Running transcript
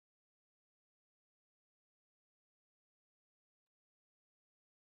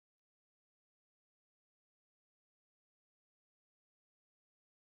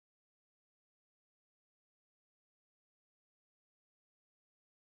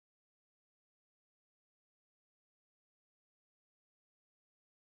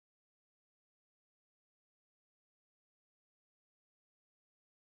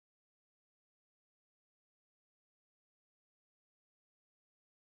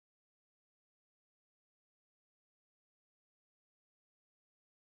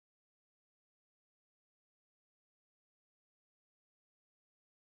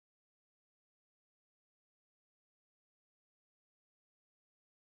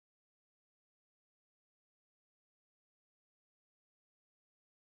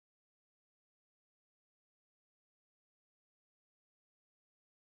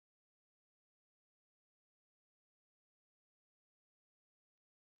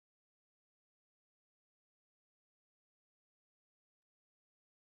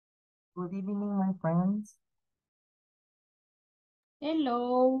Good evening, my friends.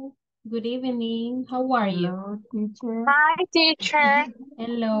 Hello, good evening. How are you? Hello, teacher. Hi, teacher.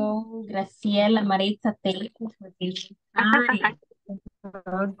 Hello, Graciela, Maritza, thank you for this time.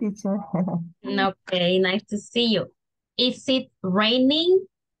 Hello, teacher. Okay, nice to see you. Is it raining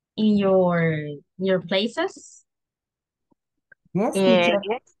in your places? Yes, Yes, teacher.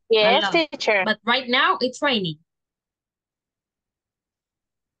 A yes, lot. teacher. But right now it's raining.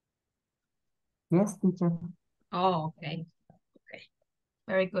 Yes, teacher. Oh, okay. Okay.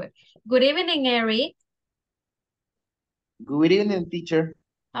 Very good. Good evening, Eric. Good evening, teacher.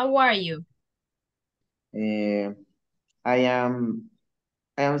 How are you? Uh, I am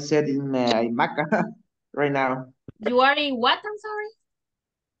I am set in Maca right now. You are in what? I'm sorry.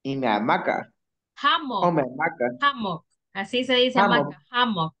 In Maca. Oh, Hammock. my Maca. Hammock. Así se dice Hammock. hamaca.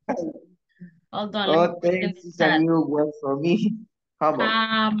 Hammock. Hold on, let me Oh, put it in the thanks. It's a chat. new word for me. Hammock.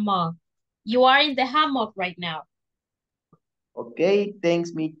 Hammock. You are in the hammock right now. Okay,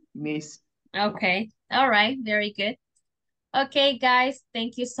 thanks, me, miss. Okay. All right. Very good. Okay, guys.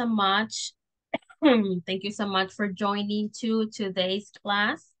 Thank you so much. Thank you so much for joining to today's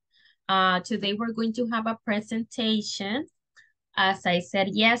class. Today we're going to have a presentation. As I said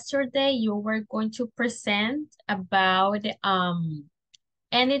yesterday, you were going to present about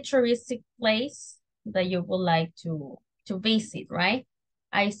any touristic place that you would like to visit, right?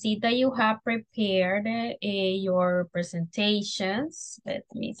 I see that you have prepared your presentations. Let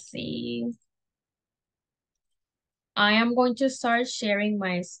me see. I am going to start sharing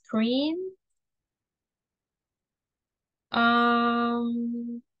my screen.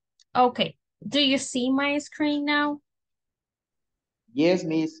 Um, okay. Do you see my screen now? Yes,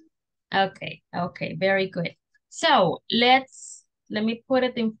 miss. Okay, okay, very good. So let me put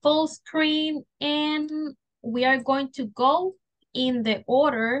it in full screen and we are going to go in the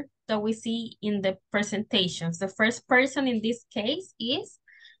order that we see in the presentations. The first person in this case is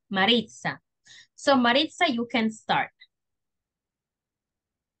Maritza. So Maritza, you can start.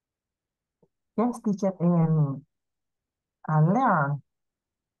 Yes, teacher. And learn.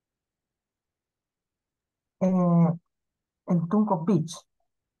 Uh, El Tunco Beach.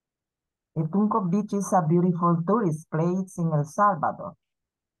 El Tunco Beach is a beautiful tourist place in El Salvador.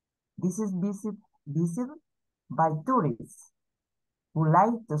 This is visited by tourists who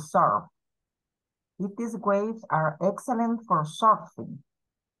like to surf. Its waves are excellent for surfing.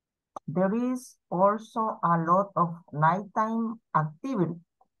 There is also a lot of nighttime activity.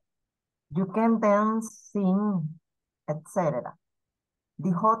 You can dance, sing, etc.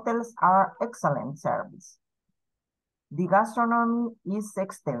 The hotels are excellent service. The gastronomy is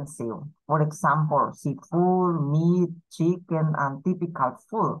extensive. For example, seafood, meat, chicken, and typical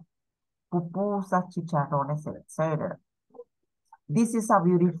food, pupusas, chicharrones, etc. This is a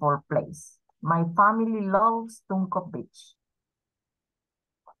beautiful place. My family loves Tunco Beach.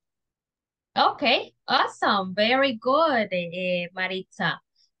 Okay, awesome. Very good, Maritza.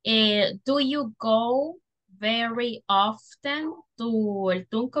 Do you go very often to El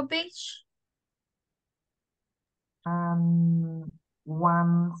Tunco Beach? Um,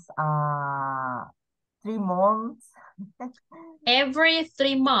 Once 3 months, Every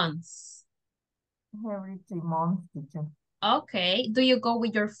 3 months. every 3 months, teacher. Okay. Do you go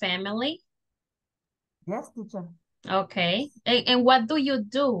with your family? Yes, teacher. Okay. And what do you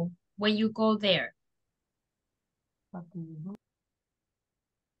do when you go there? What do you do?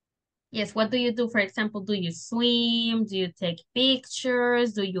 Yes, what do you do? For example, do you swim? Do you take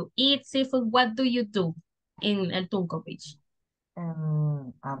pictures? Do you eat seafood? What do you do in El Tunco Beach?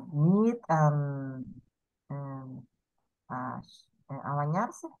 Meet and a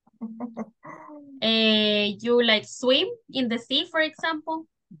bañarse. You like swim in the sea, for example?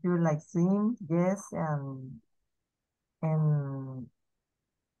 You like swim, yes, and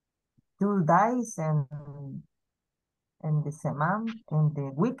do dice and the semana and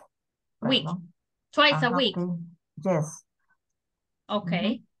the week, Week, perdón. twice a week. Okay, yes.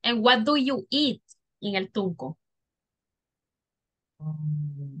 Okay. And what do you eat in El Tunco?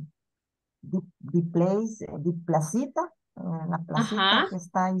 Mm, the place, the placita, la placita Uh-huh. que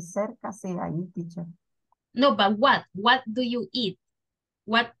está ahí cerca, sí, ahí, teacher. No, but what? What do you eat?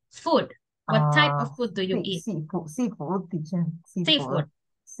 What food? What type of food do you Sí, eat? seafood, teacher, seafood. Seafood.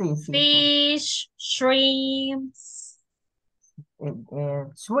 Sí, seafood. Fish, shrimps, Shrimp,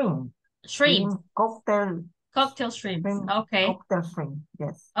 shrimps, cocktail shrimps. Okay. cocktail shrimp,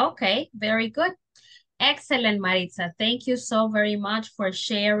 yes. Okay. Very good. Excellent, Maritza. Thank you so very much for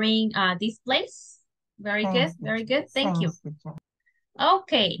sharing this place. Very good. Thanks, Very teacher. good. Thank you. Thanks, teacher.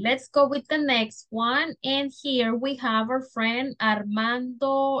 Okay, let's go with the next one. And here we have our friend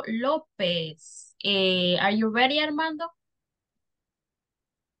Armando Lopez. Are you ready, Armando?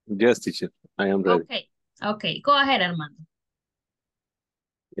 Yes, teacher, I am ready. Okay, okay, go ahead, Armando.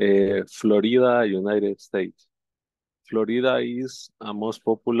 Florida, United States. Florida is a most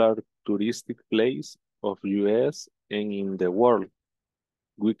popular touristic place of US and in the world.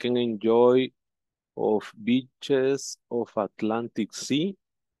 We can enjoy of beaches of Atlantic Sea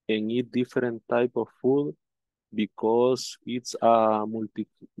and eat different type of food because it's a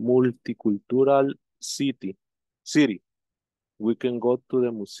multicultural city. We can go to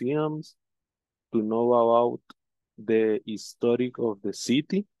the museums to know about the historic of the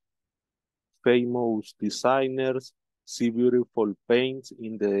city, famous designers, see beautiful paints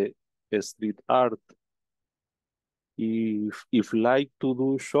in the street art. If like to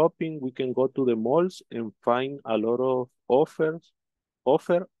do shopping, we can go to the malls and find a lot of offer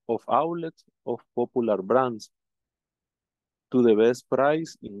of outlets of popular brands to the best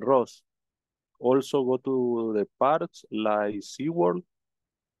price in Ross. Also go to the parks like SeaWorld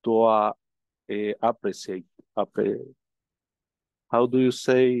to appreciate. How do you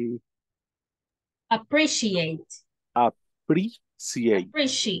say Appreciate. appreciate?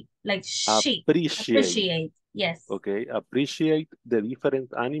 Appreciate, like she. Appreciate. Appreciate, yes. Okay, appreciate the different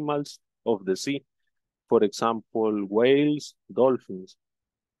animals of the sea. For example, whales, dolphins.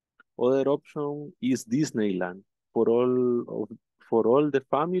 Other option is Disneyland for all the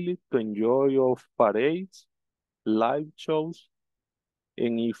family to enjoy of parades, live shows,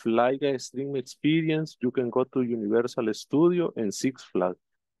 and if like a extreme experience, you can go to Universal Studio and Six Flags,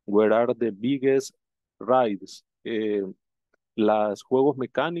 where are the biggest rides, las juegos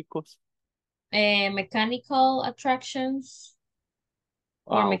mecánicos. Mechanical attractions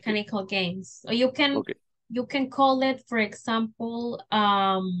or Okay, mechanical games. Or okay, you can call it, for example,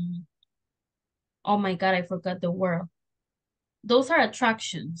 oh my God, I forgot the word. Those are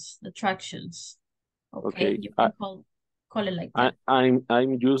attractions. Okay, okay. you can call it like that. I'm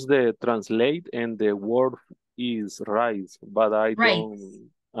use the translate and the word is rise, but I Right.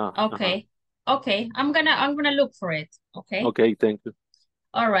 don't. Okay. Okay. I'm gonna look for it. Okay. Okay, thank you.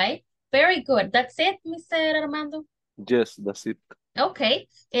 All right. Very good. That's it, Mr. Armando. Yes, that's it. Okay.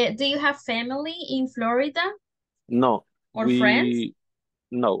 Do you have family in Florida No, or friends?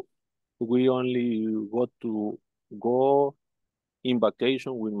 no, we only got to go in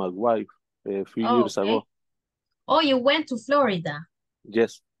vacation with my wife a few Oh, years okay. ago. Oh, you went to Florida.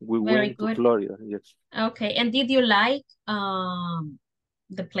 Yes, we Very went to good. Florida. Yes, Okay. And did you like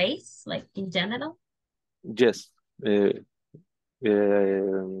the place, like in general? yes.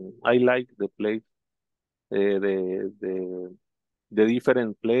 I like the place, the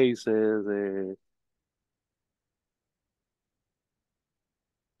different places.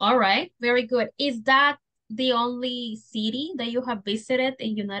 All right. Very good. Is that the only city that you have visited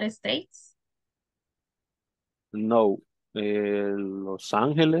in United States? No, Los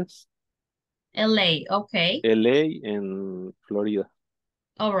Angeles, LA. Okay. LA, and Florida.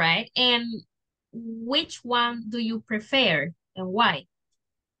 All right. And which one do you prefer and why?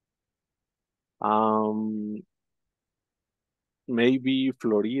 Um, Maybe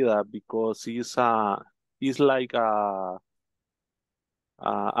Florida because it's like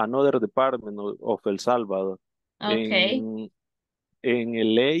another department of El Salvador. Okay. In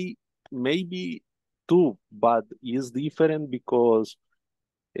LA, maybe too, but it's different because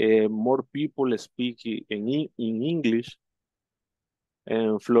more people speak in English.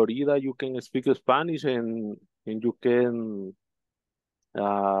 In Florida, you can speak Spanish and you can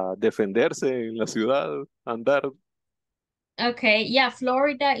defenderse en la ciudad, andar. Okay. Yeah,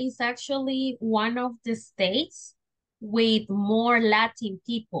 Florida is actually one of the states with more Latin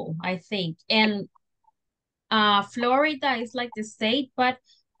people, I think. And Florida is like the state, but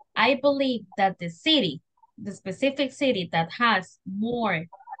I believe that the specific city that has more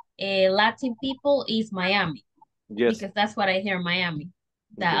Latin people is Miami, Yes, because that's what I hear, Miami.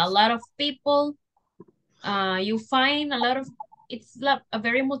 That a yes, lot of people, you find a lot of, it's like a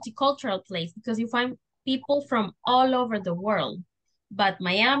very multicultural place because you find people from all over the world. But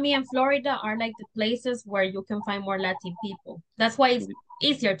Miami and Florida are like the places where you can find more Latin people. That's why it's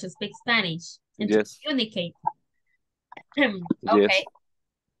easier to speak Spanish and to yes, communicate. yes, Okay.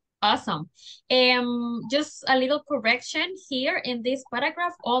 Awesome. Just a little correction here in this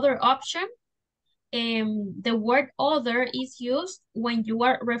paragraph, other option. The word other is used when you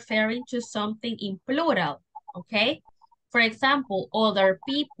are referring to something in plural, okay? For example, other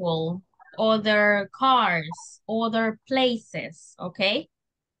people, other cars, other places, okay?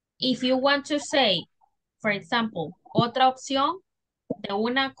 If you want to say, for example, otra opción, de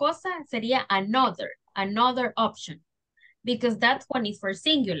una cosa sería another option, because that one is for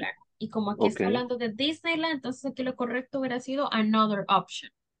singular. Y como aquí está Okay. hablando de Disneyland, entonces aquí lo correcto hubiera sido another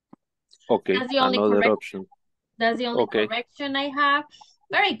option. Okay. That's the only Another correct. option. That's the only Okay. correction I have.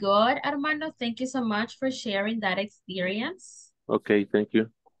 Very good, Armando. Thank you so much for sharing that experience. Okay. Thank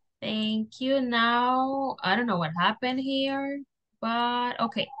you. Thank you. Now, I don't know what happened here, but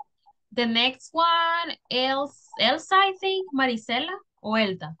okay. The next one, Elsa, I think, Marisela or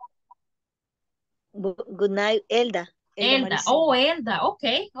Elda? Good night, Elda. Elda. Maricela. Oh, Elda.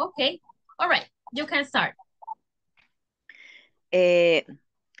 Okay, okay. All right, you can start. Eh,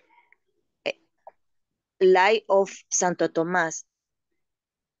 Light of Santo Tomás.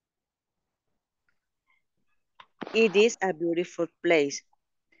 It is a beautiful place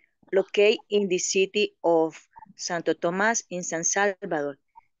located in the city of Santo Tomás in San Salvador.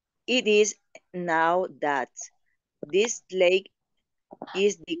 It is now that this lake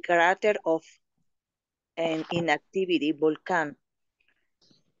is the crater of an inactive volcano.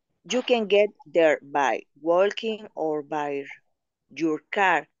 You can get there by walking or by your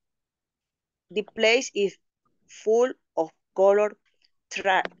car. The place is full of color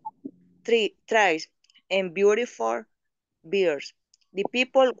trees and beautiful birds. The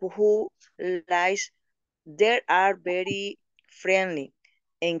people who live there are very friendly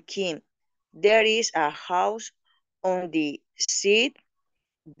and kind. There is a house on the site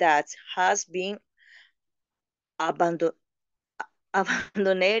that has been abandoned for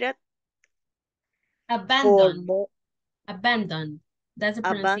Abandoned. more Abandoned. That's the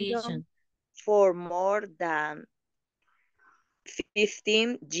abandoned pronunciation. for more than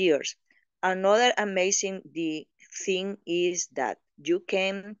 15 years. Another amazing thing is that you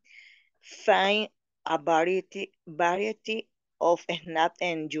can find a variety of snacks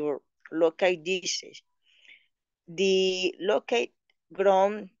and your local dishes. The local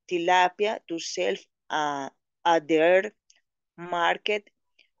grown tilapia to sell at their market.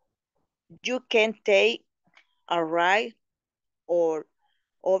 You can take a ride or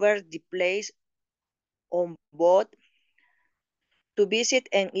over the place on boat to visit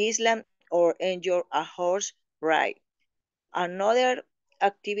an island or enjoy a horse ride. Another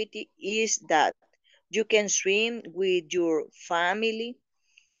activity is that you can swim with your family.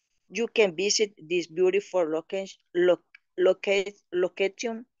 You can visit this beautiful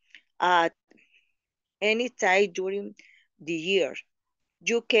location at any time during the year.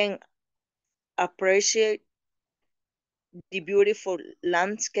 You can appreciate the beautiful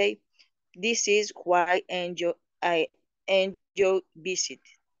landscape. This is why I enjoy visit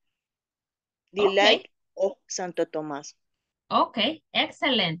the Okay, Lake of Santo Tomás. okay,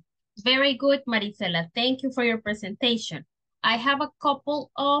 excellent. Very good, Marisela. Thank you for your presentation. I have a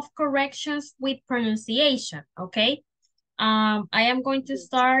couple of corrections with pronunciation, okay? I am going to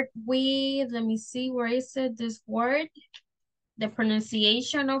start with, let me see, where is it, this word? The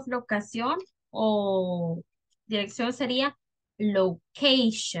pronunciation of locación o dirección sería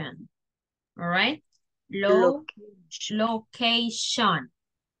location, all right? Location.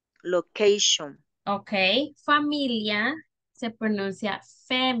 Location. Ok, familia se pronuncia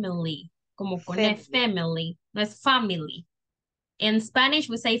family, como con F, family, no es family. In Spanish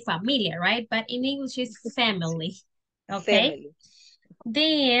we say familia, right? But in English it's family, okay? Family.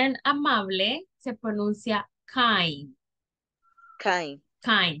 Then amable se pronuncia kind. Kind.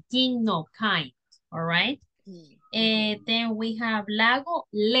 Kind, king, no, kind, all right? Then we have lago,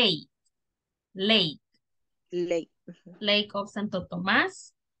 lake, lake, Lake. Lake of Santo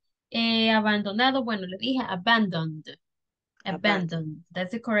Tomás. Abandonado, bueno, le dije abandoned. Abandoned.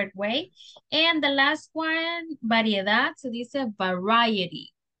 That's the correct way. And the last one, variedad, se dice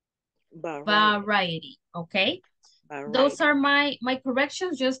variety. Variety, okay? Those are my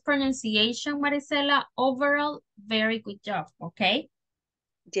corrections, just pronunciation, Marisela. Overall, very good job, okay?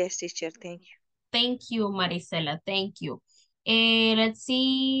 Yes, teacher, thank you. Thank you, Marisela, thank you. Let's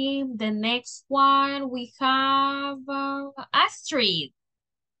see, the next one we have Astrid.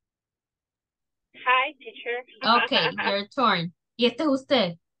 Hi, teacher. Okay, your turn. ¿Y este es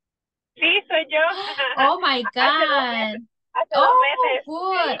usted? Sí, soy yo. Oh my God. Hace 2 Oh, meses.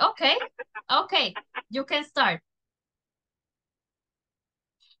 good. Sí. Okay. Okay. You can start.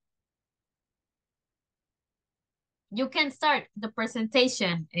 You can start the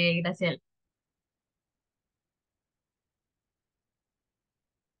presentation, Graciela.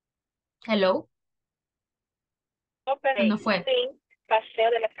 Hello. No fue. Paseo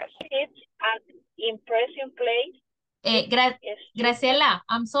de la Casita at Impression Place. Graciela,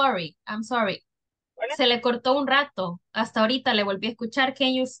 I'm sorry. Hola. Se le cortó un rato. Hasta ahorita le volví a escuchar.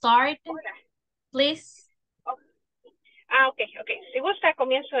 Can you start, Hola. please? Ok. Si gusta,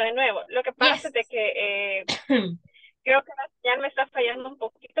 comienzo de nuevo. Lo que pasa es de que creo que la señal me está fallando un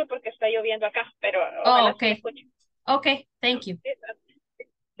poquito porque está lloviendo acá, pero ojalá se me escuche. Okay, thank you.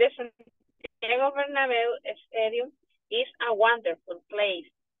 The Santiago Bernabeu Stadium is a wonderful place,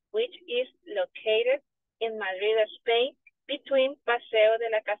 which is located in Madrid, Spain, between Paseo de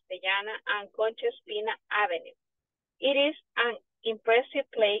la Castellana and Concha Espina Avenue. It is an impressive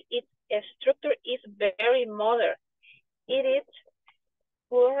place. Its structure is very modern. It is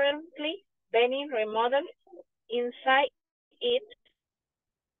currently being remodeled. Inside it,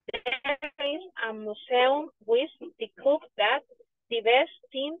 there is a museum with the cup that the best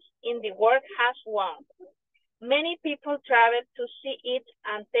teams in the world has won. Many people travel to see it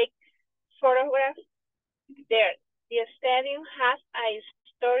and take photographs there. The stadium has a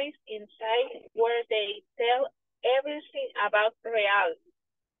stories inside where they tell everything about Real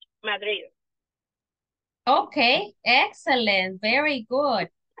Madrid. Okay, excellent, very good.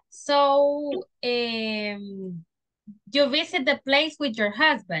 So, you visit the place with your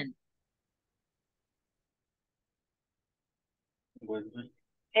husband?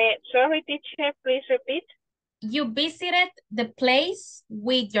 Sorry, teacher, please repeat. You visited the place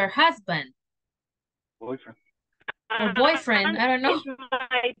with your husband? Boyfriend. Or boyfriend, I don't know. It's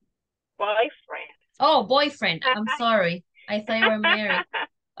my boyfriend. Oh, boyfriend, I'm sorry. I thought you were married.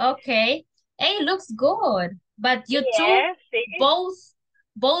 Okay. Hey, looks good. But you two See?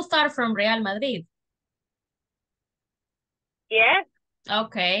 both are from Real Madrid. Yes.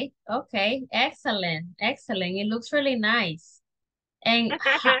 Okay, excellent. It looks really nice. And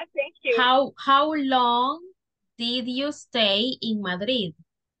Thank you. how long did you stay in Madrid?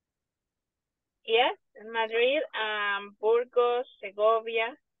 Yes, in Madrid, Burgos,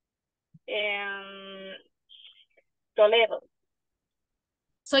 Segovia, Toledo.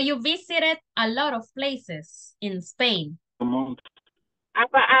 So you visited a lot of places in Spain.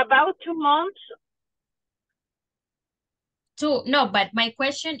 About 2 months. No, but my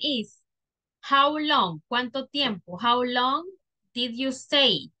question is, how long? ¿Cuánto tiempo? How long did you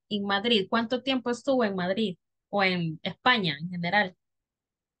stay in Madrid? ¿Cuánto tiempo estuvo en Madrid o en España en general?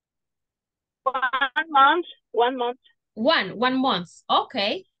 1 month. 1 month. One month.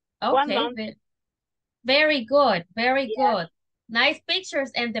 Okay. 1 month. Very good. Very Yes. good. Nice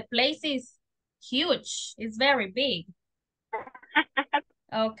pictures, and the place is huge. It's very big.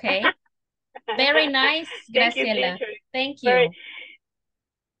 Okay. Very nice, Thank you, Graciela. teacher. Thank you.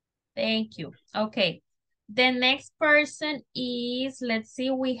 Thank you. Okay. The next person is, let's see,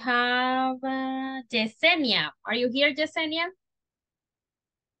 we have Yesenia. Are you here, Yesenia?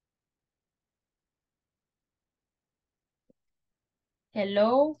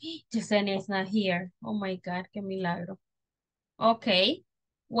 Hello? Yesenia is not here. Oh my God, qué milagro. Okay.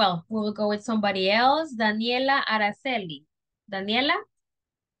 Well, we'll go with somebody else. Daniela Araceli. Daniela?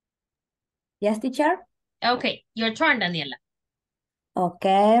 Yes, teacher? Okay, your turn, Daniela.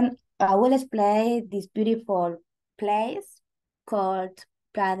 Okay, I will explain this beautiful place called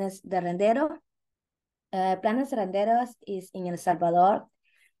Planes de Rendero. Planes de Renderos is in El Salvador,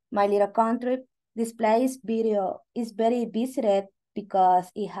 my little country. This place is very visited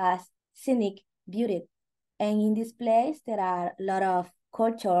because it has scenic beauty. And in this place, there are a lot of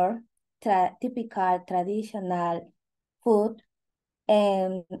culture, typical traditional food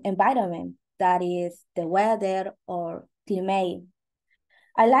and environment, that is the weather or climate.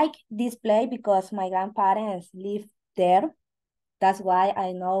 I like this place because my grandparents live there. That's why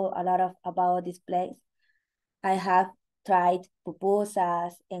I know a lot about this place. I have tried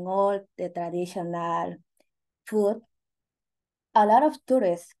pupusas and all the traditional food. A lot of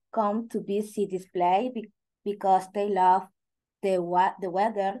tourists come to visit this place because they love the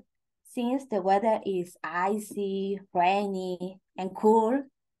weather. Since the weather is icy, rainy, and cool,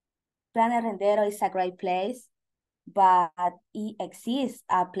 Plana Rendero is a great place, but it exists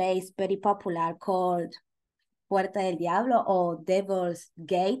a place very popular called Puerta del Diablo or Devil's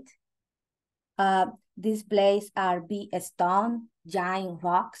Gate. These places are big stone, giant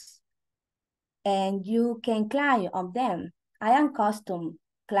rocks, and you can climb on them. I am accustomed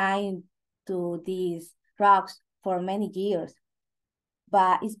climb to these rocks for many years,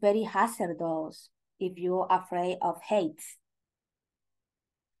 but it's very hazardous if you're afraid of heights.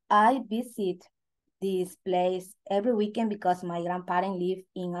 I visit this place every weekend because my grandparents live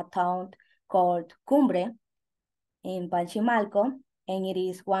in a town called Cumbre in Panchimalco, and it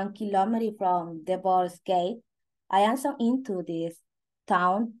is 1 kilometer from the Devil's Gate. I am so into this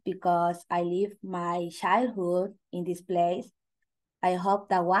town because I live my childhood in this place. I hope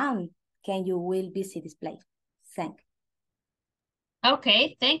that you will visit this place. Thank you.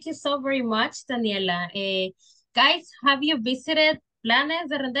 Okay, thank you so very much, Daniela. Guys, have you visited Planes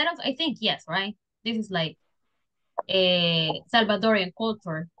de Renderos? I think yes, right? This is like a Salvadorian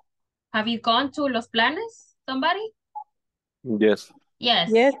culture. Have you gone to Los Planes? Somebody? Yes. Yes,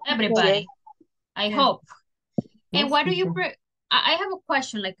 Yes, Yes. everybody. I yes. hope. And Yes, what do you teacher. I have a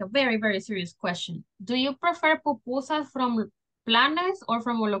question, like a very, very serious question. Do you prefer pupusas from Planes or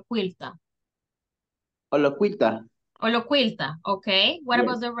from Oloquilta? Oloquita. Oloquilta, okay. What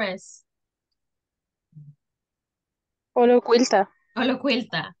about Yes. the rest? Oloquilta.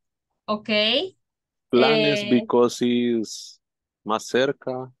 Oloquilta, okay. Planes Eh, because is más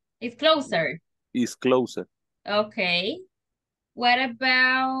cerca, it's closer. is closer. Okay. What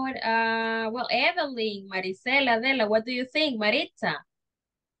about, well, Evelyn, Maricela, Adela, what do you think? Maritza,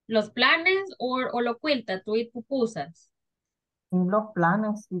 Los Planes or Oloquilta to eat pupusas? In Los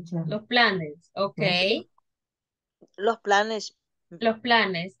Planes, teacher. Los Planes, Yes. okay. Los Planes. Los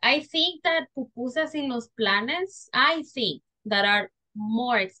Planes. I think that pupusas in Los Planes, I think that are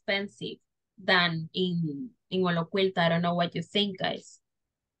more expensive than in Oloquilta. I don't know what you think, guys.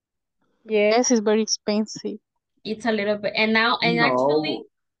 Yes, it's very expensive. It's a little bit, and now, and actually, No,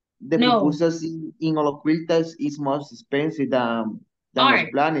 the no, pupusas in Oloquiltas is most expensive than Los are,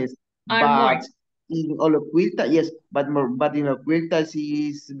 Planes, are more. but in Oloquilta, yes, but in Oloquiltas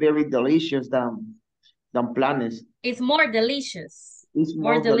is very delicious than Planes. It's more delicious. It's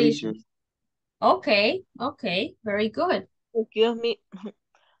More more delicious. delicious. Okay, okay, very good. Excuse me.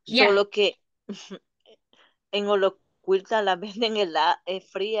 Yeah, Solo que en Oloquilta las venden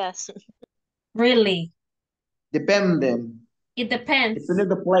frías. really. Dependent. It Depend depends. on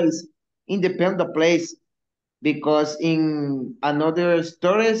the place. Independent the place because in another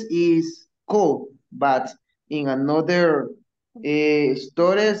stores is cool, but in another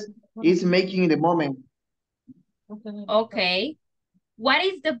stores is making the moment. Okay. What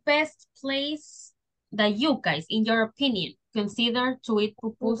is the best place that you guys, in your opinion, consider to eat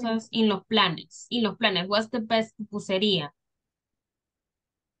pupusas in Los Planes? In Los Planes, what's the best pupusería?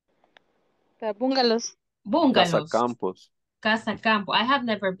 The bungalows. Casa Bungalows, Campos. Casa Campo. I have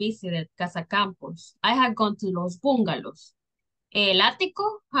never visited Casa Campos. I have gone to los bungalows. El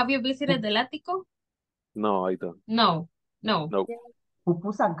Ático, have you visited El Ático? No, I don't. No, no. No.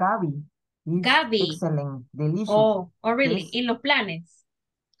 Pupusa Gabi is Gaby. excellent, delicious. Oh, really? Yes, In Los Planes.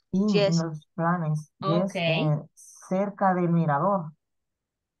 in Yes. Los Planes. Yes, Okay. cerca del mirador.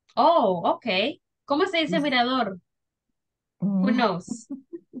 Oh, okay. ¿Cómo se dice Is mirador? Who eh, knows?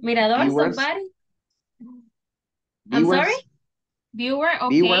 Mirador, Viewers, somebody? I'm sorry? viewers, Viewer,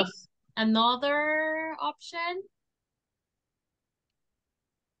 okay. viewers. Another option?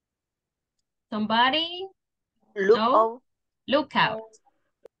 Somebody? Look No? out. Lookout.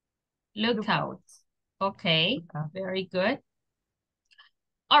 Lookout. lookout. Okay, Lookout. very good.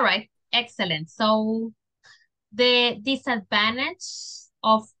 All right, excellent. So the disadvantage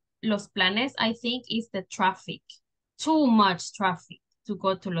of Los Planes, I think, is the traffic. Too much traffic to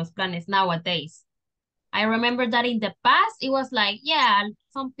go to Los Planes nowadays. I remember that in the past, it was like, yeah,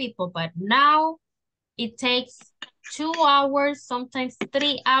 some people, but now it takes 2 hours, sometimes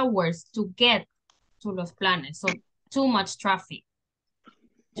 3 hours to get to Los Planes. So too much traffic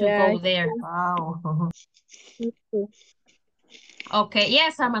to Yeah, go there. Wow. it's true. Okay,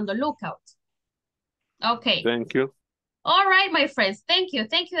 yes, Armando, lookout. Okay. Thank you. All right, my friends. Thank you.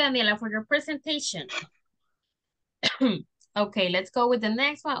 Thank you, Daniela, for your presentation. Okay, let's go with the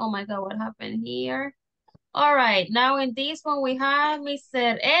next one. Oh my God, what happened here? All right, now in this one we have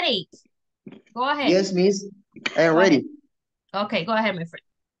Mr. Eric. Go ahead. Yes, miss. I am Go ahead. ready. Okay, go ahead, my friend.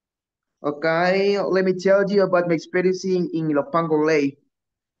 Okay, let me tell you about my experience in Ilopango Lake.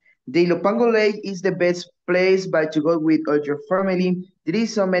 The Ilopango Lake is the best place by to go with all your family. There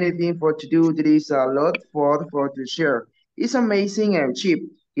is so many things for to do. There is a lot for to share. It's amazing and cheap.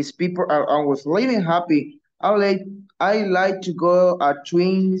 His people are always living happy. I like to go at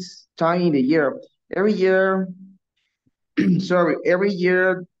twins time in the year. Every year, sorry, every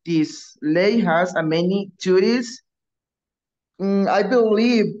year this lake has a many tourists. I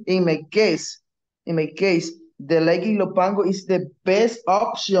believe in my case, the Lake Ilopango is the best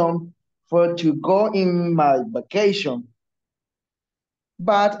option for to go in my vacation.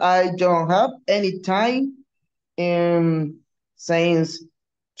 But I don't have any time since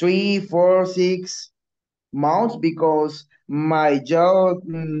 3, 4, 6 months because my job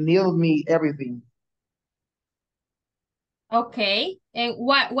need me everything. Okay, and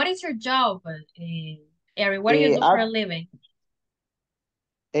what is your job, Eric? What do you Uh, do for a ac- living?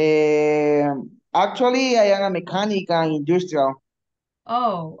 Actually, I am a mechanic and industrial.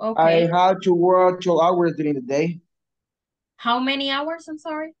 Oh, I okay. have to work 12 hours during the day. How many hours? I'm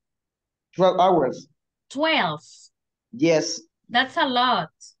sorry. 12 hours. 12. Yes. That's a lot.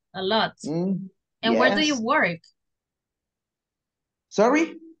 A lot. And where do you Yes. work?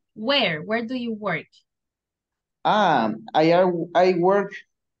 Sorry? Where do you work? I work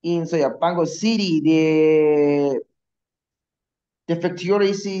in Soyapango City. The factory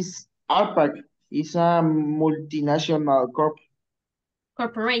is ARPAC. It's a multinational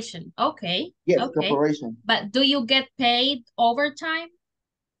Corporation. Okay. yes, Okay. corporation. But do you get paid overtime?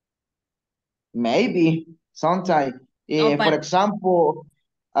 Maybe sometime. Oh, For but example,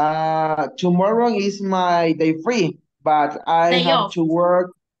 tomorrow is my day free, but I day have off. to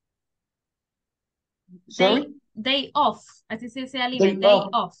work. Sorry? Day off. Así se dice libre. Day Day off.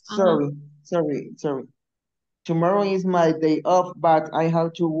 off. Sorry. Tomorrow is my day off, but I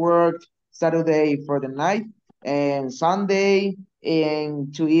have to work Saturday for the night and Sunday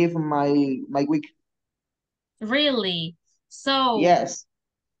and to give my week. Really? So, Yes,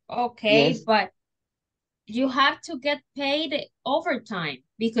 okay, yes, but you have to get paid overtime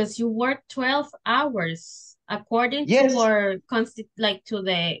because you work 12 hours according to yes, our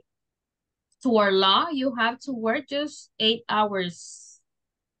to our law. You have to work just 8 hours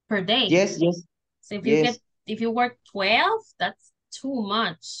per day. yes, So yes, if you work 12, that's too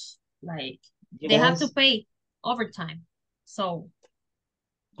much. Like they have to yes, pay overtime. So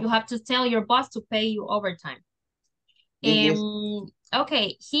you have to tell your boss to pay you overtime. yes.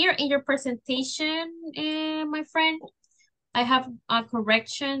 Okay, here in your presentation, my friend, I have a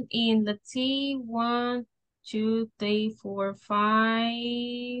correction in the T. 1, 2, 3, 4,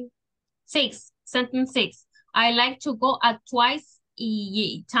 5, 6. Sentence 6. I like to go at twice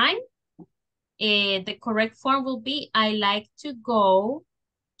a time. The correct form will be I like to go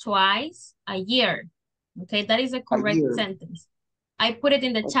twice a year. Okay, that is a A correct year. sentence. I put it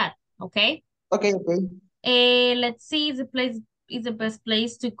in the chat, okay? Okay. Let's see, is the best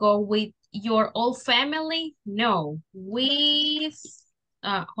place to go with your old family? No, with,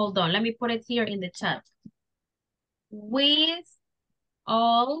 hold on, let me put it here in the chat. With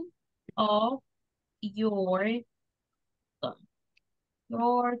all of your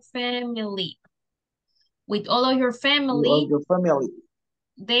family. With all of your family, Your family.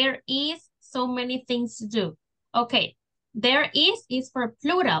 there is so many things to do. Okay, there is for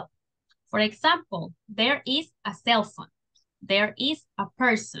plural. For example, there is a cell phone. There is a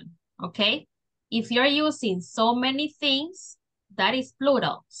person, okay? If you're using so many things, that is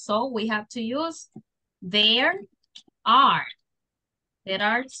plural. So we have to use there are. There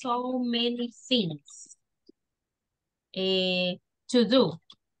are so many things to do.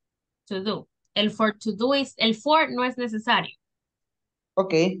 To do. El for to do is, el for no es necesario.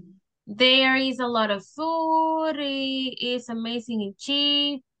 Okay. There is a lot of food, it's amazing and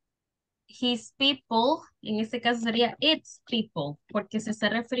cheap. His people, en este caso sería its people, porque se está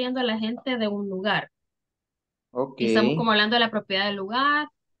refiriendo a la gente de un lugar. Estamos Okay. como hablando de la propiedad del lugar.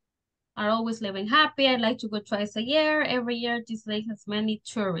 Are always living happy. I like to go twice a year. Every year this lake has many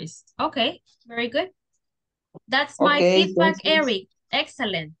tourists. Okay, very good. That's my Okay. feedback, Thanks. Eric.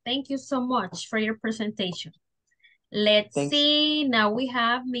 Excellent. Thank you so much for your presentation. Let's Thanks. see. Now we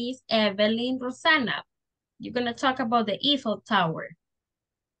have Miss Evelyn Rosanna. You're going to talk about the Eiffel Tower.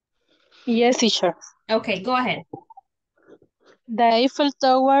 Yes, teacher. Okay, go ahead. The Eiffel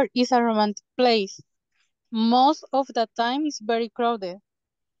Tower is a romantic place. Most of the time it's very crowded.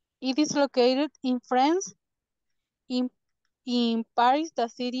 It is located in France, in Paris, the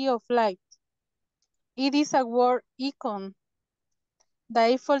city of light. It is a world icon. The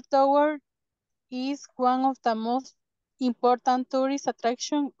Eiffel Tower is one of the most important tourist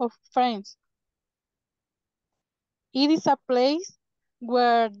attractions of France. It is a place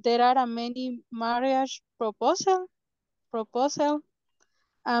where there are many marriage proposal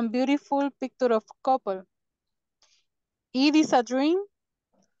and beautiful picture of couple. It is a dream.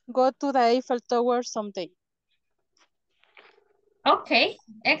 Go to the Eiffel Tower someday. Okay,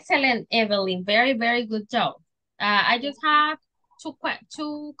 excellent, Evelyn. Very, very good job. I just have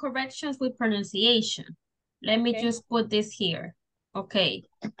two corrections with pronunciation. Let me Okay. just put this here. Okay.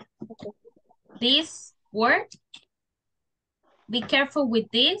 This word, be careful with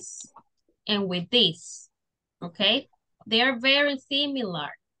this and with this. Okay. They are very similar.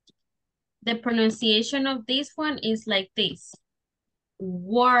 The pronunciation of this one is like this.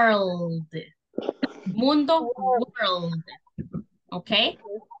 World. Mundo, world. Okay.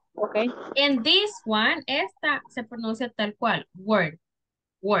 Okay. And this one, esta se pronuncia tal cual, word,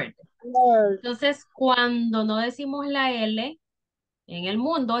 word. World. Entonces, cuando no decimos la L en el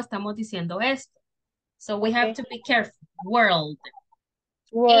mundo, estamos diciendo esto. So we have to be careful. World.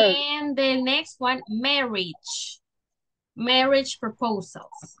 World. And the next one, marriage. Marriage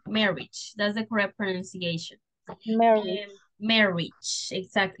proposals. Marriage. That's the correct pronunciation. Marriage. Marriage.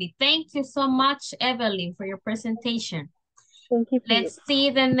 Exactly. Thank you so much, Evelyn, for your presentation. Thank you for you. Let's see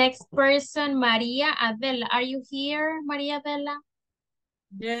the next person, Maria Adela. Are you here, Maria Adela?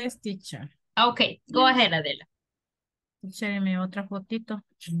 Yes, teacher. Okay, go ahead, Adela. Écheme otra fotito.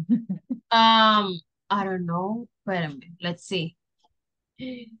 I don't know. Espérame, let's see.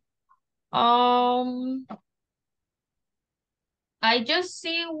 I just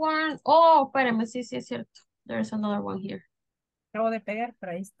see one. Oh, espérame, sí, sí es cierto. There's another one here. Acabo de pegar,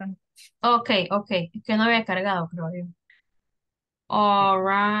 pero ahí están. Okay, okay. Es que no había cargado, creo yo. All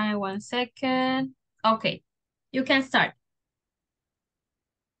right, 1 second. Okay, you can start.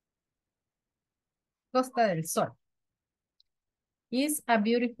 Costa del Sol is a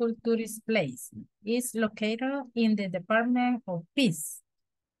beautiful tourist place. It's located in the Department of Peace.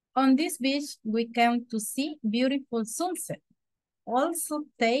 On this beach, we came to see beautiful sunset. Also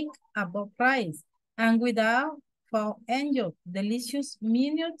take a boat ride and without for enjoy delicious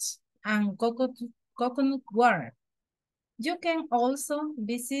minutes and coconut water. You can also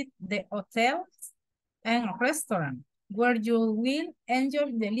visit the hotels and restaurant where you will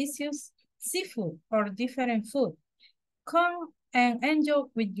enjoy delicious seafood or different food. Come and enjoy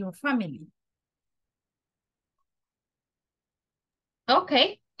with your family.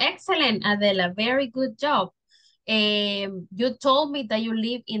 Okay, excellent, Adela. Very good job. You told me that you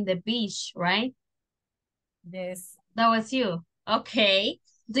live in the beach, right? Yes. That was you. Okay.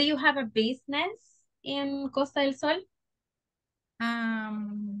 Do you have a business in Costa del Sol?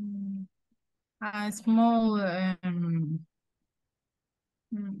 A small,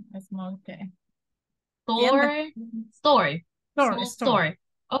 okay. Store? Store. Small Store. store.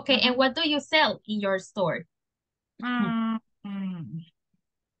 Okay, and what do you sell in your store?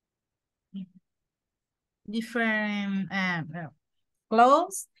 Different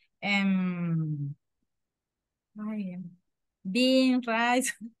clothes and bean,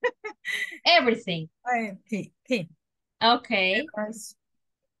 rice. Everything. Tea. Okay. Rice.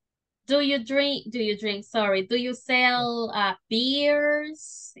 Do you sell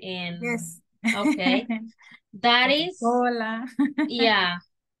beers and Yes. okay. That is Coca-Cola. yeah.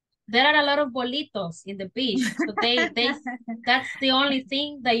 There are a lot of bolitos in the beach. So that's the only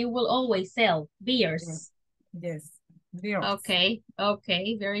thing that you will always sell, beers. Yes. Beers. Okay,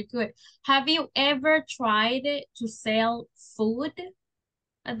 okay, very good. Have you ever tried to sell food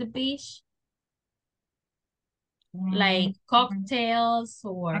at the beach? Like cocktails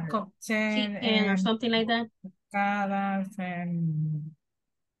or A cocktail chicken or something like that?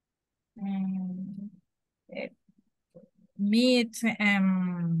 Meat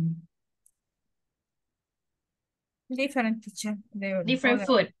different teacher. Different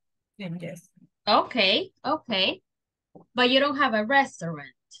food. Yes. Okay, okay. But you don't have a restaurant?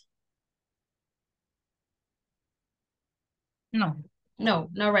 No. No,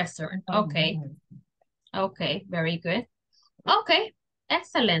 no restaurant. Okay. Okay, very good. Okay,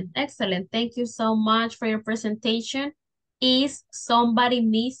 excellent, excellent. Thank you so much for your presentation. Is somebody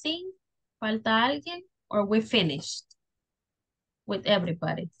missing? ¿Falta alguien? Or we finished with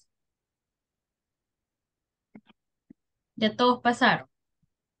everybody? ¿Ya todos pasaron?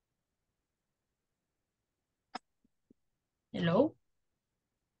 Hello?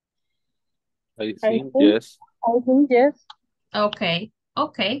 I think yes. I think yes. Okay,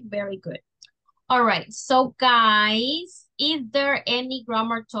 okay, very good. All right, so guys, is there any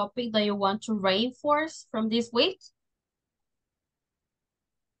grammar topic that you want to reinforce from this week?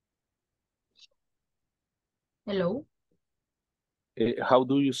 Hello? How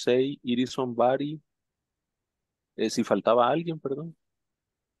do you say it is somebody? Si faltaba alguien, perdón.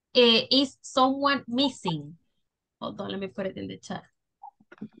 Is someone missing? Hold on, let me put it in the chat.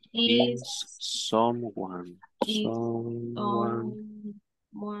 Is someone missing. Someone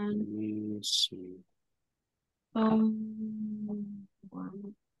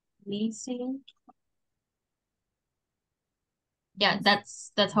missing. Yeah,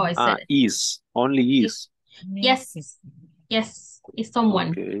 that's how I said it. Is. Only is. Yes. Yes. Is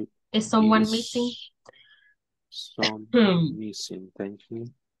someone. Okay. Is someone missing? Someone missing. Thank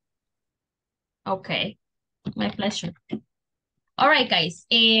you. Okay. My pleasure. All right, guys.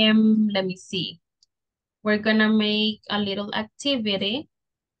 Let me see. We're gonna make a little activity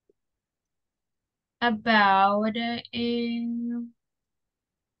about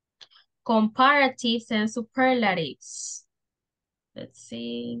comparatives and superlatives. Let's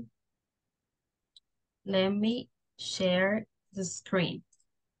see. Let me share the screen.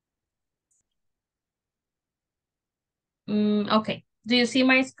 Okay. Do you see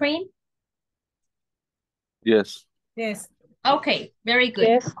my screen? Yes. Yes. Okay, very good.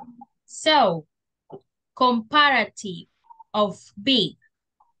 Yes. So, comparative of big.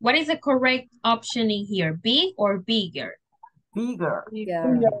 What is the correct option in here? Big or bigger? Bigger.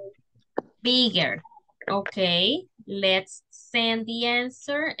 Bigger. Bigger. Okay, let's send the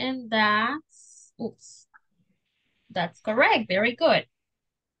answer and that's correct. Very good.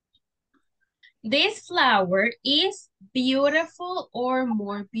 This flower is beautiful or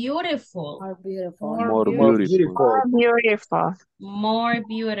more beautiful? More beautiful. More More beautiful. beautiful. Beautiful. More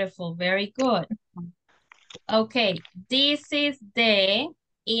beautiful. Very good. Okay, this is the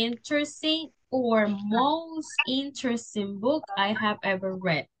interesting or most interesting book I have ever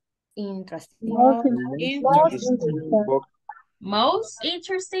read. Interesting. Most Interesting. Book. Most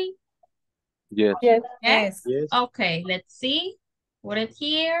interesting? Yes. Yes. Yes? Yes. Yes. Okay, let's see. Put it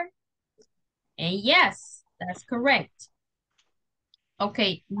here. And yes, that's correct.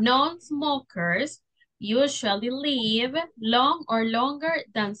 Okay, non-smokers usually live long or longer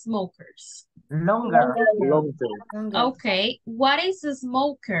than smokers. Longer. Long term. Longer. Okay, what is a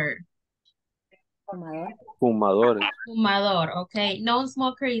smoker? Fumador. Fumadores. Fumador, okay.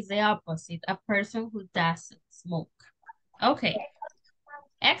 Non-smoker is the opposite, a person who doesn't smoke. Okay,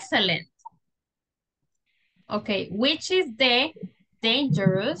 excellent. Okay, which is the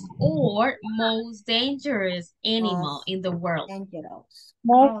dangerous or most dangerous animal Most in the world? dangerous.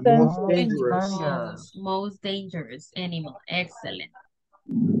 Most Most dangerous. dangerous. Most dangerous animal. Excellent.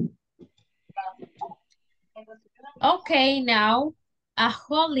 Okay, now a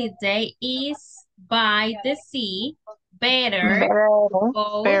holiday is by the sea better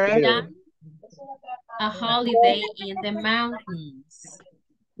both Better. than a holiday in the mountains.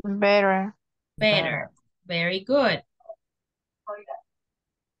 Better. Better. Very good.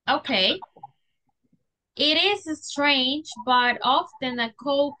 Okay. It is strange, but often a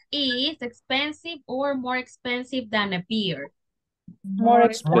Coke is expensive or more expensive than a beer. More More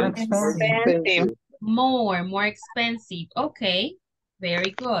expensive. expensive. Expensive. More expensive. Okay,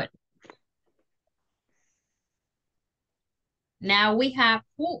 very good. Now we have,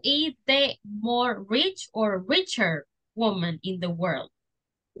 who is the more rich or richer woman in the world?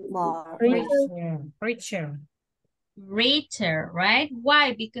 More Richer. rich. Richer. Richer, right?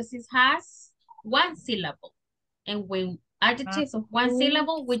 Why? Because it has one syllable. And when adjectives of one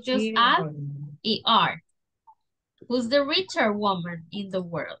syllable, we just add ER. Who's the richer woman in the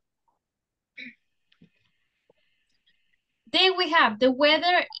world? Then we have the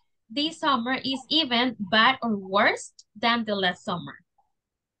weather this summer is even bad or worse than the last summer.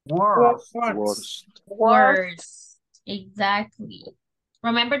 Worst. Worst. Worse. Exactly.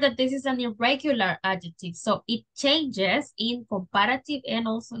 Remember that this is an irregular adjective, so it changes in comparative and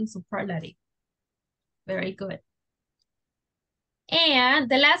also in superlative. Very good. And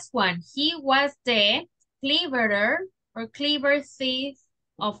the last one, he was the cleverer or clever thief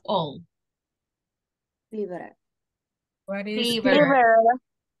of all. Cleverer. What is Clever.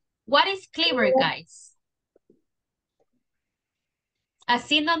 What is clever, guys? A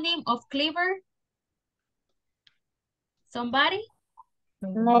synonym of clever? Somebody?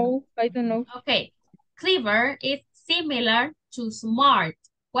 No, I don't know. Okay. Clever is similar to smart.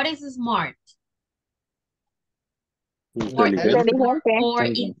 What is smart? Intelligent. Or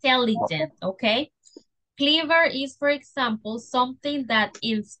intelligent, okay? Clever is, for example, something that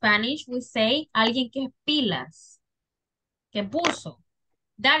in Spanish we say, alguien que es pilas, que puso.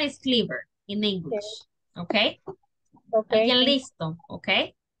 That is clever in English, okay? Okay. Alguien listo,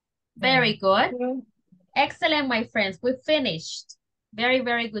 okay? Very good. Excellent, my friends. We finished. Very,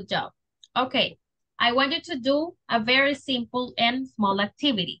 very good job. Okay, I want you to do a very simple and small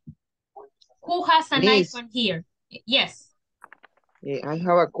activity. Who has an Miss. iPhone here? Yes. I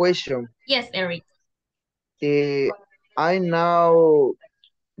have a question. Yes, Eric. I know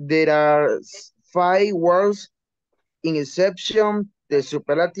there are 5 words in exception, the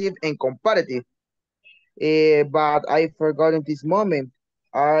superlative and comparative. But I forgot in this moment.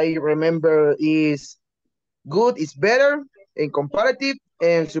 I remember is good is better, and comparative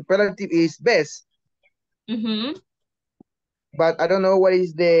and superlative is best. Mm-hmm. But I don't know what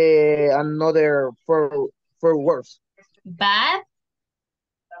is the another four words. Bad.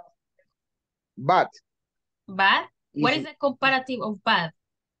 But Bad. What is is the comparative of bad?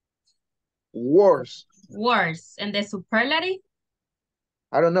 worse. Worse. And the superlative?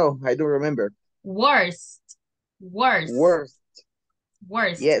 I don't know. I don't remember. Worst. Worst. Worst.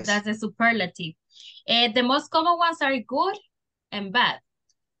 Worst. Yes. That's the superlative. The most common ones are good and bad.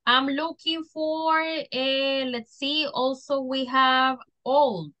 I'm looking for, let's see, also we have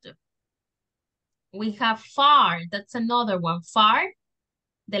old. We have far, that's another one. Far,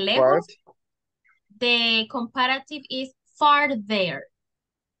 de lejos. Fart. the comparative is farther.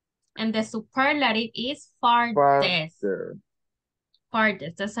 And the superlative is farthest. Farther.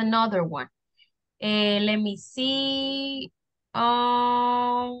 Farthest, that's another one. Let me see.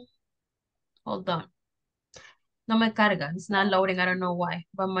 Hold on. No me carga. It's not loading. I don't know why.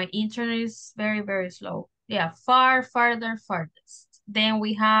 But my internet is very, very slow. Yeah, far, farther, farthest. Then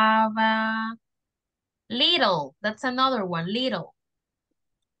we have little. That's another one. Little.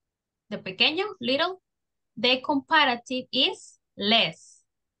 The pequeño, little. The comparative is less.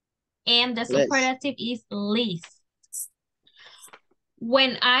 And the Less. superlative is least.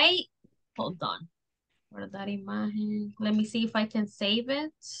 When I, hold on. For that imagen. Let me see if I can save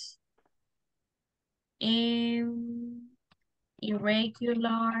it.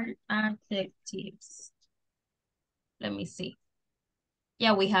 Irregular adjectives. Let me see.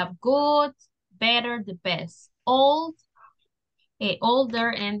 Yeah, we have good, better, the best. Old, older,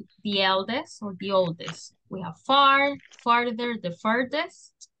 and the eldest or the oldest. We have far, farther, the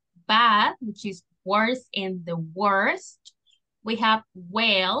furthest. Bad, which is worse and the worst. We have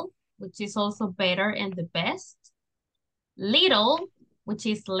well, which is also better and the best. Little, which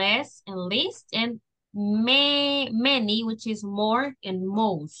is less and least. And many, which is more and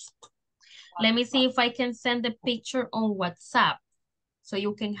most. Let me see if I can send the picture on WhatsApp so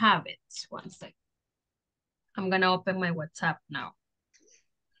you can have it. One second. I'm gonna open my WhatsApp now.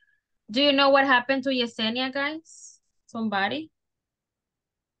 Do you know what happened to Yesenia, guys? Somebody?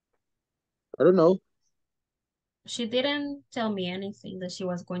 I don't know. She didn't tell me anything that she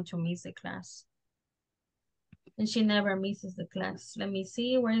was going to miss the class. And she never misses the class. Let me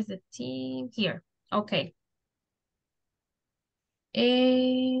see, where is the team? Here, okay.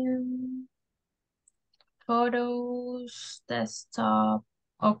 Photos, desktop,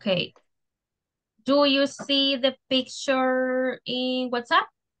 okay. Do you see the picture in WhatsApp?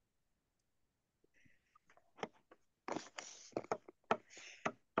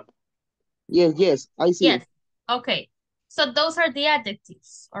 Yes, I see. Yes, okay. So those are the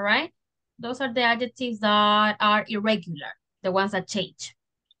adjectives, all right? Those are the adjectives that are irregular, the ones that change.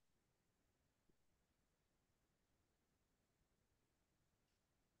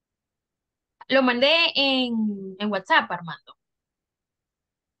 Lo mandé en WhatsApp, Armando.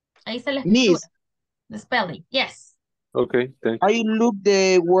 Ahí está la escritura. Miss, The spelling, yes. Okay, thank you. I look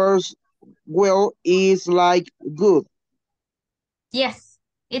the words well is like good. Yes,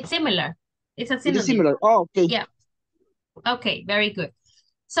 it's similar. It's a It is synonym. similar. Oh, okay. Yeah. Okay, very good.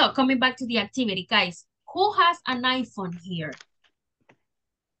 So coming back to the activity, guys, who has an iPhone here?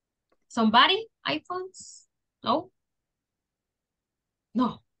 Somebody? iPhones? No?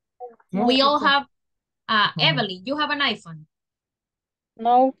 No. Yes, We all teacher. have, Evelyn, you have an iPhone?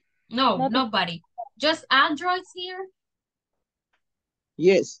 No, No, not it. nobody. Just Androids here?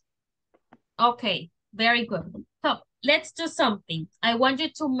 Yes. Okay, very good. So let's do something. I want you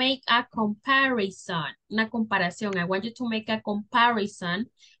to make a comparison, una comparación. I want you to make a comparison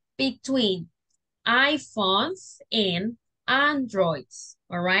between iPhones and Androids,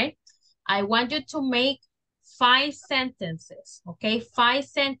 all right? I want you to make 5 sentences, okay? 5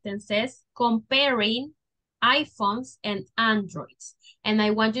 sentences comparing iPhones and Androids. And I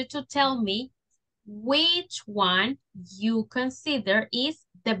want you to tell me which one you consider is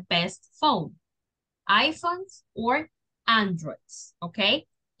the best phone, iPhones or Androids, okay?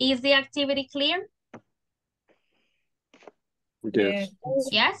 Is the activity clear? Yes.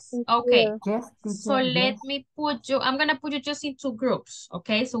 Yes? Okay. Yes, So teacher. let Yes. me put you, I'm gonna put you just in 2 groups,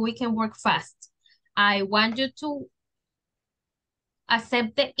 okay? So we can work fast. I want you to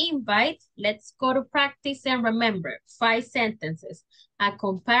accept the invite. Let's go to practice and remember 5 sentences. A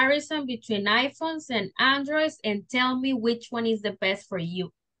comparison between iPhones and Androids and tell me which one is the best for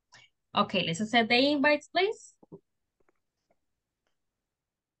you. Okay, let's accept the invites, please.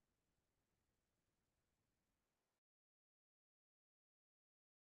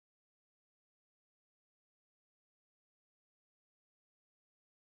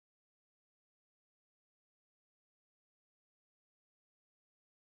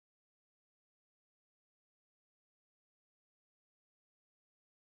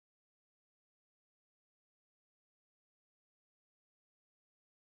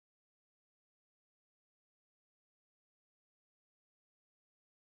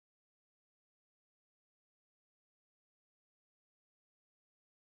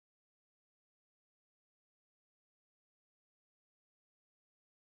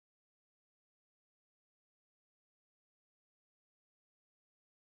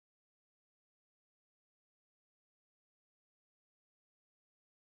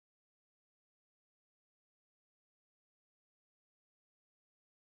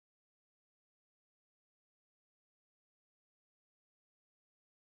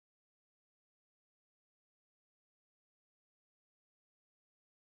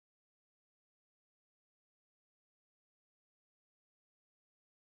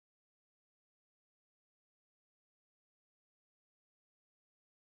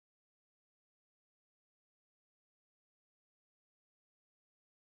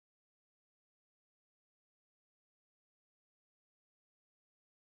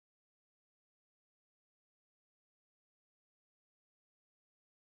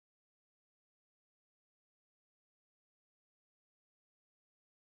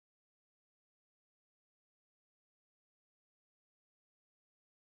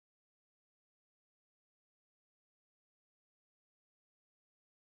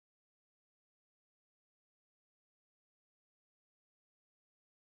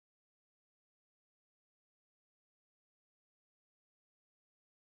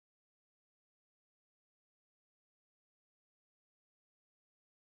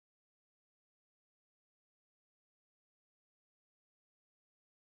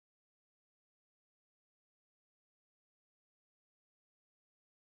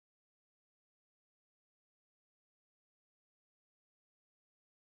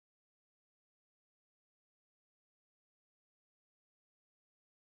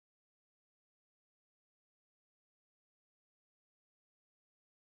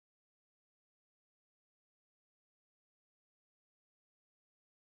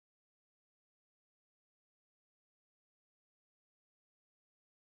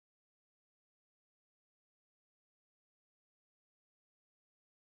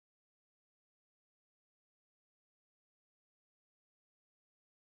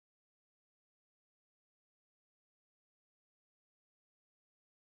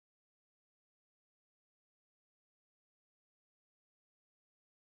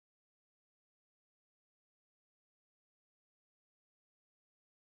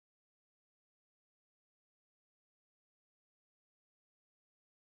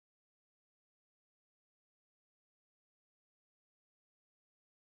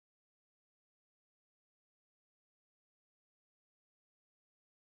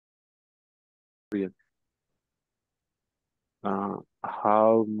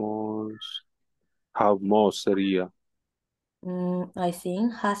 How much sería? I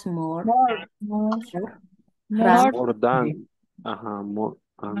think has more More RAM. More than. More,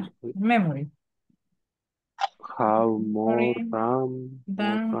 memory. how more Memory RAM,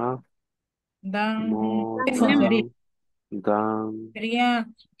 than more iPhone sería. RAM than. Sería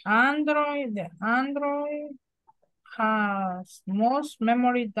Android. The Android has most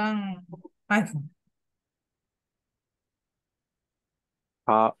memory than iPhone.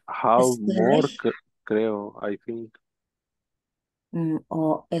 How more, Storage creo, I think.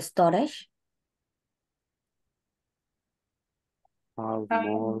 or storage. How Have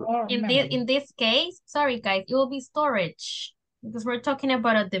more. more memory. In this case, sorry guys, it will be storage because we're talking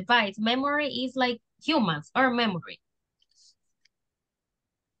about a device. Memory is like humans or memory.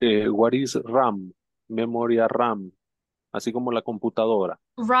 What is RAM? Memoria RAM. Así como la computadora.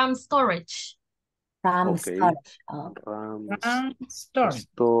 RAM storage. RAM Okay. storage. RAM Storage.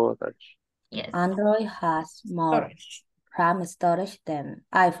 storage. Yes. Android has more Storage. RAM storage than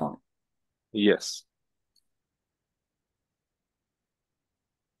iPhone. Yes.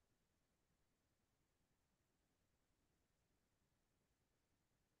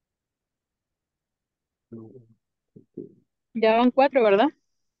 Ya van 4, ¿verdad?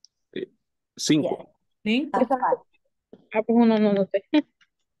 5. Yeah. 5. Have 5. Ah, pues uno no noté.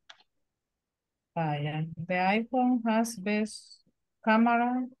 Yeah. The iPhone has best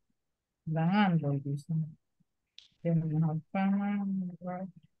camera than Android. The mejor camera.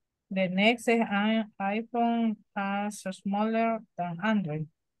 The next is iPhone has smaller than Android.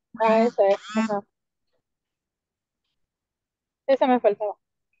 Ah, esa es. Ajá. Esa me faltaba.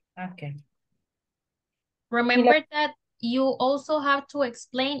 Okay. Remember that you also have to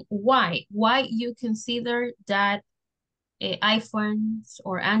explain why you consider that iPhones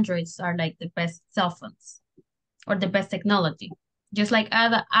or Androids are like the best cell phones or the best technology. Just like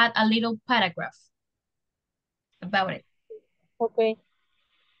add a little paragraph about it. Ok.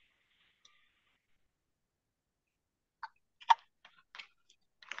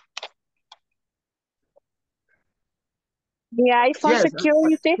 The iPhone Yes,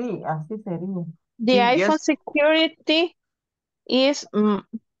 security. Sí, así sería. The sí, iPhone yes, security is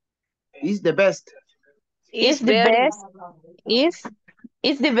is the best. is the very, best.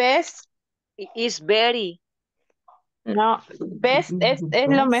 Is the best. is very. No, best Is the es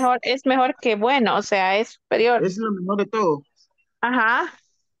lo best. mejor, es mejor que bueno, o sea, es superior. Es lo mejor de todo. Ajá,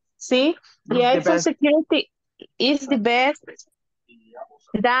 sí. The It's the iPhone best. security is the best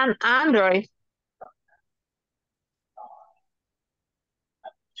than Android.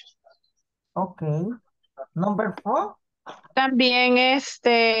 Okay. Number 4. También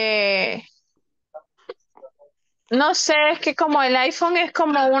no sé, es que como el iPhone es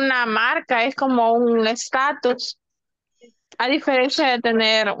como una marca, es como un estatus, a diferencia de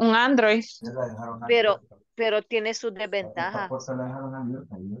tener un Android. Pero tiene sus desventajas.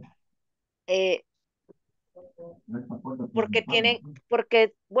 Eh,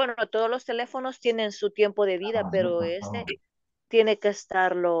 porque, bueno, todos los teléfonos tienen su tiempo de vida, pero este tiene que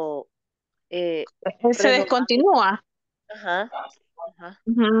estarlo Se renovando. descontinúa. Ajá, ajá.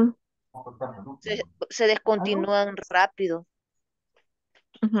 Ujú, Se descontinúan rápido.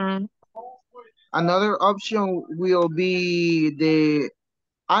 ujú. Another option will be the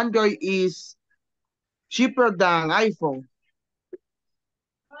Android is cheaper than iPhone.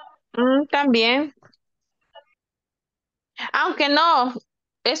 También, aunque no,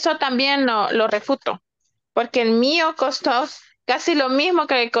 eso también lo refuto, porque el mío costó casi lo mismo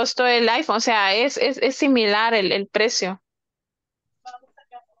que costó el iPhone, o sea, es similar el precio.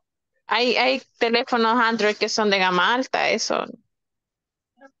 Hay teléfonos Android que son de gama alta, eso.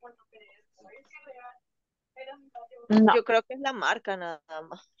 No, Yo creo que es la marca nada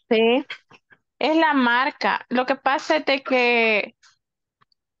más. sí, es la marca. Lo que pasa es de que,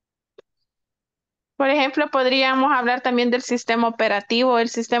 por ejemplo, podríamos hablar también del sistema operativo. El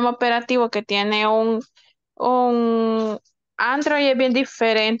sistema operativo que tiene un Android es bien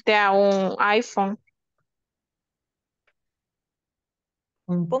diferente a un iPhone.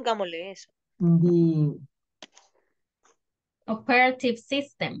 Pongámosle eso. The Operative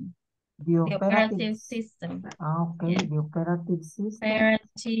system. The The operative system. okay, Yeah. the operative system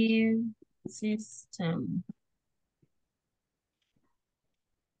Operative system.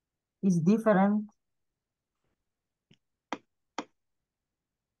 is different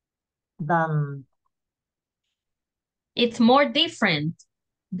than It's more different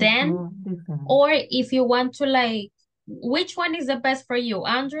than, different. or if you want to like, which one is the best for you,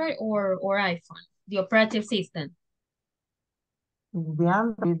 Android or iPhone? The operative system. The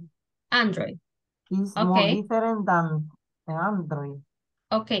Android. Android. is more different than Android.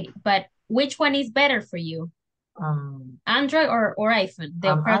 Okay, but which one is better for you? Android or iPhone? The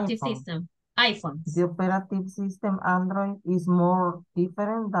operative system. iPhones. The operative system Android is more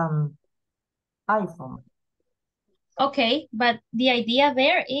different than iPhone. Okay, but the idea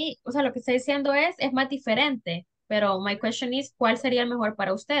there is, o sea, lo que está diciendo es más diferente. Pero my question is, ¿cuál sería el mejor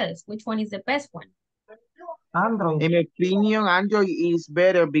para ustedes? Which one is the best one? Android. In my opinion, Android is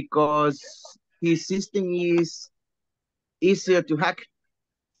better because his system is easier to hack.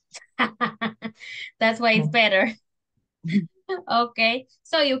 That's why it's better. Okay,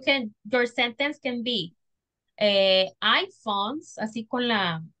 so your sentence can be iPhones, así con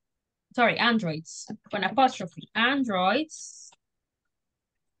Androids, con apostrophe. Androids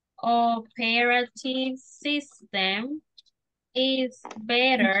operative system is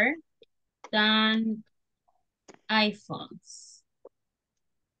better than iPhones.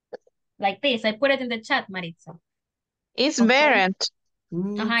 Like this, I put it in the chat, Maritza. It's better.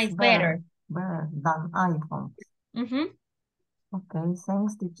 It's better. Better than iPhone. Okay,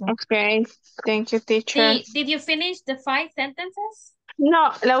 thanks, teacher. Okay, thank you, teacher. Did you finish the 5 sentences?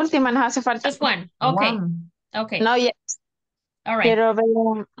 No, la última nos hace falta. Just one. Okay. Okay. No, yes. All right. Quiero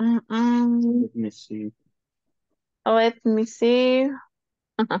ver. Let me see. Let me see.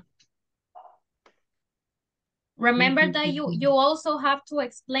 Remember that you also have to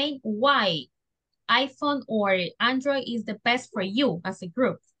explain why iPhone or Android is the best for you as a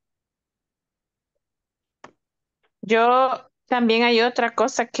group. Yo también hay otra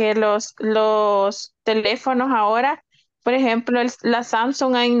cosa que los teléfonos ahora, por ejemplo, la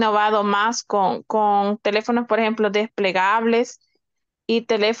Samsung ha innovado más con teléfonos, por ejemplo, desplegables y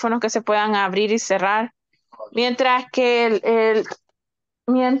teléfonos que se puedan abrir y cerrar. Mientras que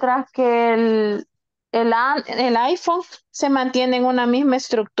el iPhone se mantiene en una misma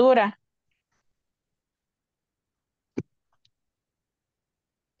estructura.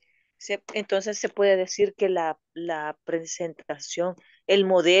 Entonces se puede decir que la presentación, el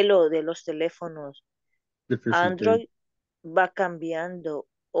modelo de los teléfonos Android va cambiando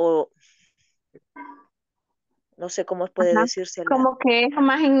o no sé cómo puede decirse. Como que es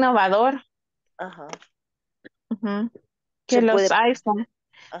más innovador. Ajá. Que los iPhone.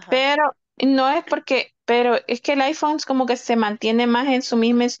 Pero no es pero es que el iPhone es como que se mantiene más en su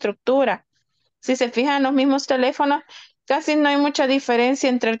misma estructura. Si se fijan en los mismos teléfonos, casi no hay mucha diferencia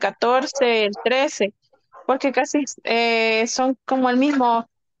entre el 14 y el 13, porque casi son como el mismo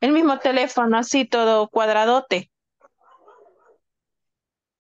teléfono, así todo cuadradote.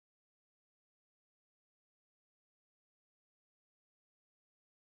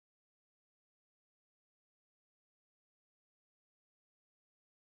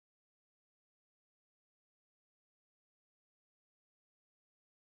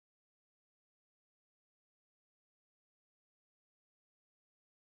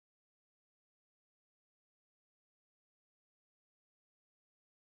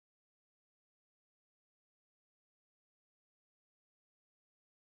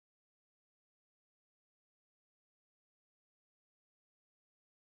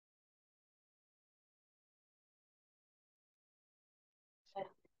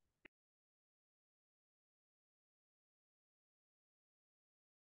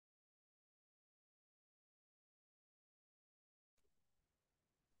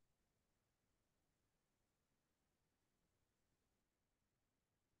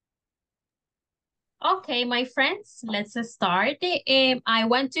 Okay, my friends, let's start. I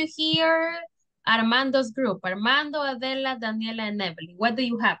want to hear Armando's group. Armando, Adela, Daniela, and Evelyn. What do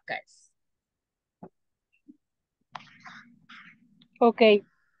you have, guys? Okay,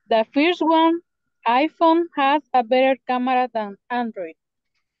 the first one, iPhone has a better camera than Android.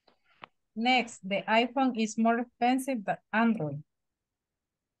 Next, the iPhone is more expensive than Android.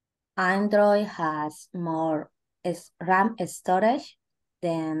 Android has more RAM storage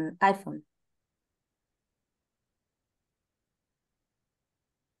than iPhone.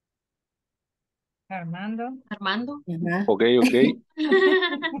 Armando. Okay.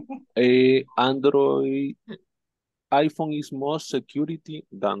 Android, iPhone is more security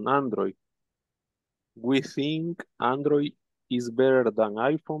than Android. We think Android is better than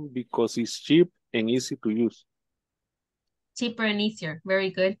iPhone because it's cheap and easy to use. Cheaper and easier.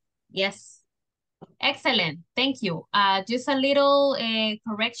 Very good. Yes. Excellent. Thank you. Just a little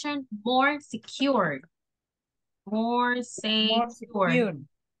correction. More secure. More secure.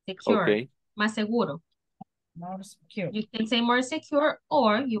 Secure. Okay. Más seguro. More secure. You can say more secure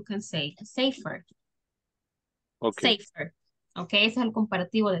or you can say safer. Okay. Safer. Ok, ese es el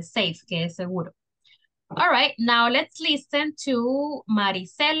comparativo de safe, que es seguro. All right, now let's listen to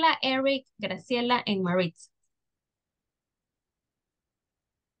Marisela, Eric, Graciela, and Maritza.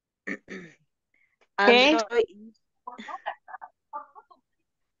 Okay. Android,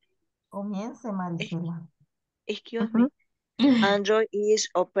 Comience, Marisela. excuse me. Android is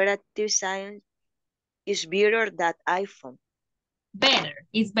operative science is better than iPhone. Better,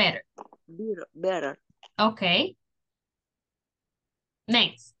 is better. Better. Okay.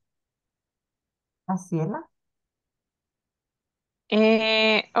 Next. Graciela.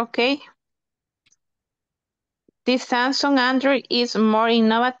 Okay. The Samsung Android is more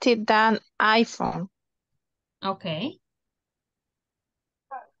innovative than iPhone. Okay.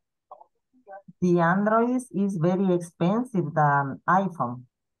 The Android is very expensive than iPhone.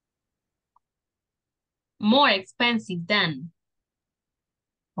 More expensive than.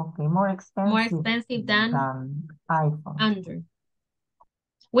 Okay, more expensive than iPhone. Android.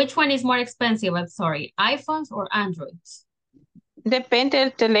 Which one is more expensive? I'm sorry, iPhones or Androids? Depende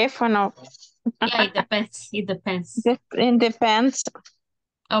del teléfono. Yeah, it depends. It depends. It depends.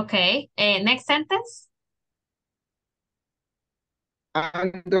 Okay. Next sentence.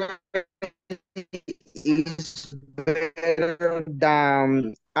 Android is better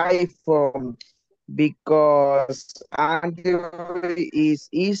than iPhone because Android is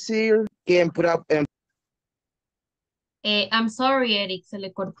easier, can put up and I'm sorry, Eric, se le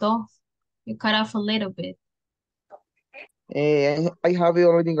cortó. You cut off a little bit. I have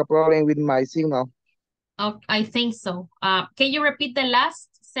already a problem with my signal. Oh, I think so. Can you repeat the last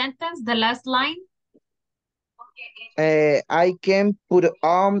sentence, the last line? I can put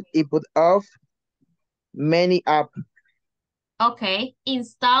on and put off many apps. Okay.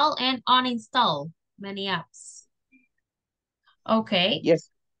 Install and uninstall many apps. Okay. Yes.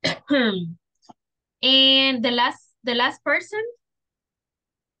 And the last person?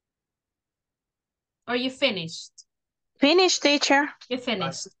 Or you finished? Finished, teacher. You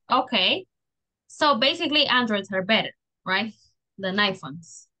finished. Okay. So basically Androids are better, right? Than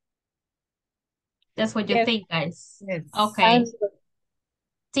iPhones. That's what you think, guys. Yes. Okay.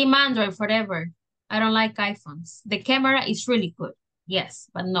 Team Android forever. I don't like iPhones. The camera is really good. Yes,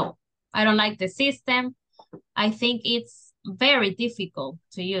 but no. I don't like the system. I think it's very difficult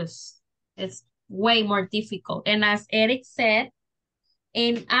to use. It's way more difficult. And as Eric said,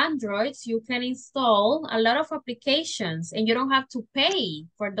 in Androids, you can install a lot of applications and you don't have to pay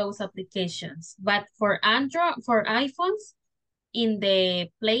for those applications. But for iPhones, in the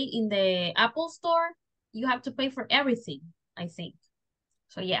Apple Store, you have to pay for everything, I think.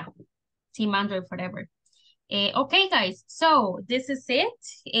 So yeah, Team Android forever. Okay, guys, so this is it.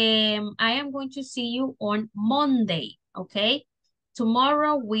 I am going to see you on Monday, okay?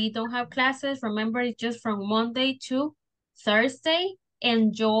 Tomorrow we don't have classes. Remember, it's just from Monday to Thursday.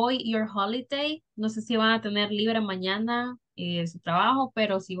 Enjoy your holiday. No sé si van a tener libre mañana su trabajo,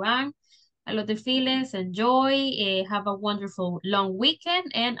 pero si van a los desfiles, enjoy. Have a wonderful long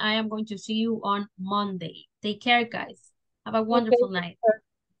weekend, and I am going to see you on Monday. Take care, guys. Have a wonderful night.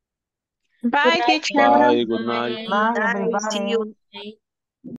 Bye, teacher. Bye, good night. Bye, See everybody. you. Okay.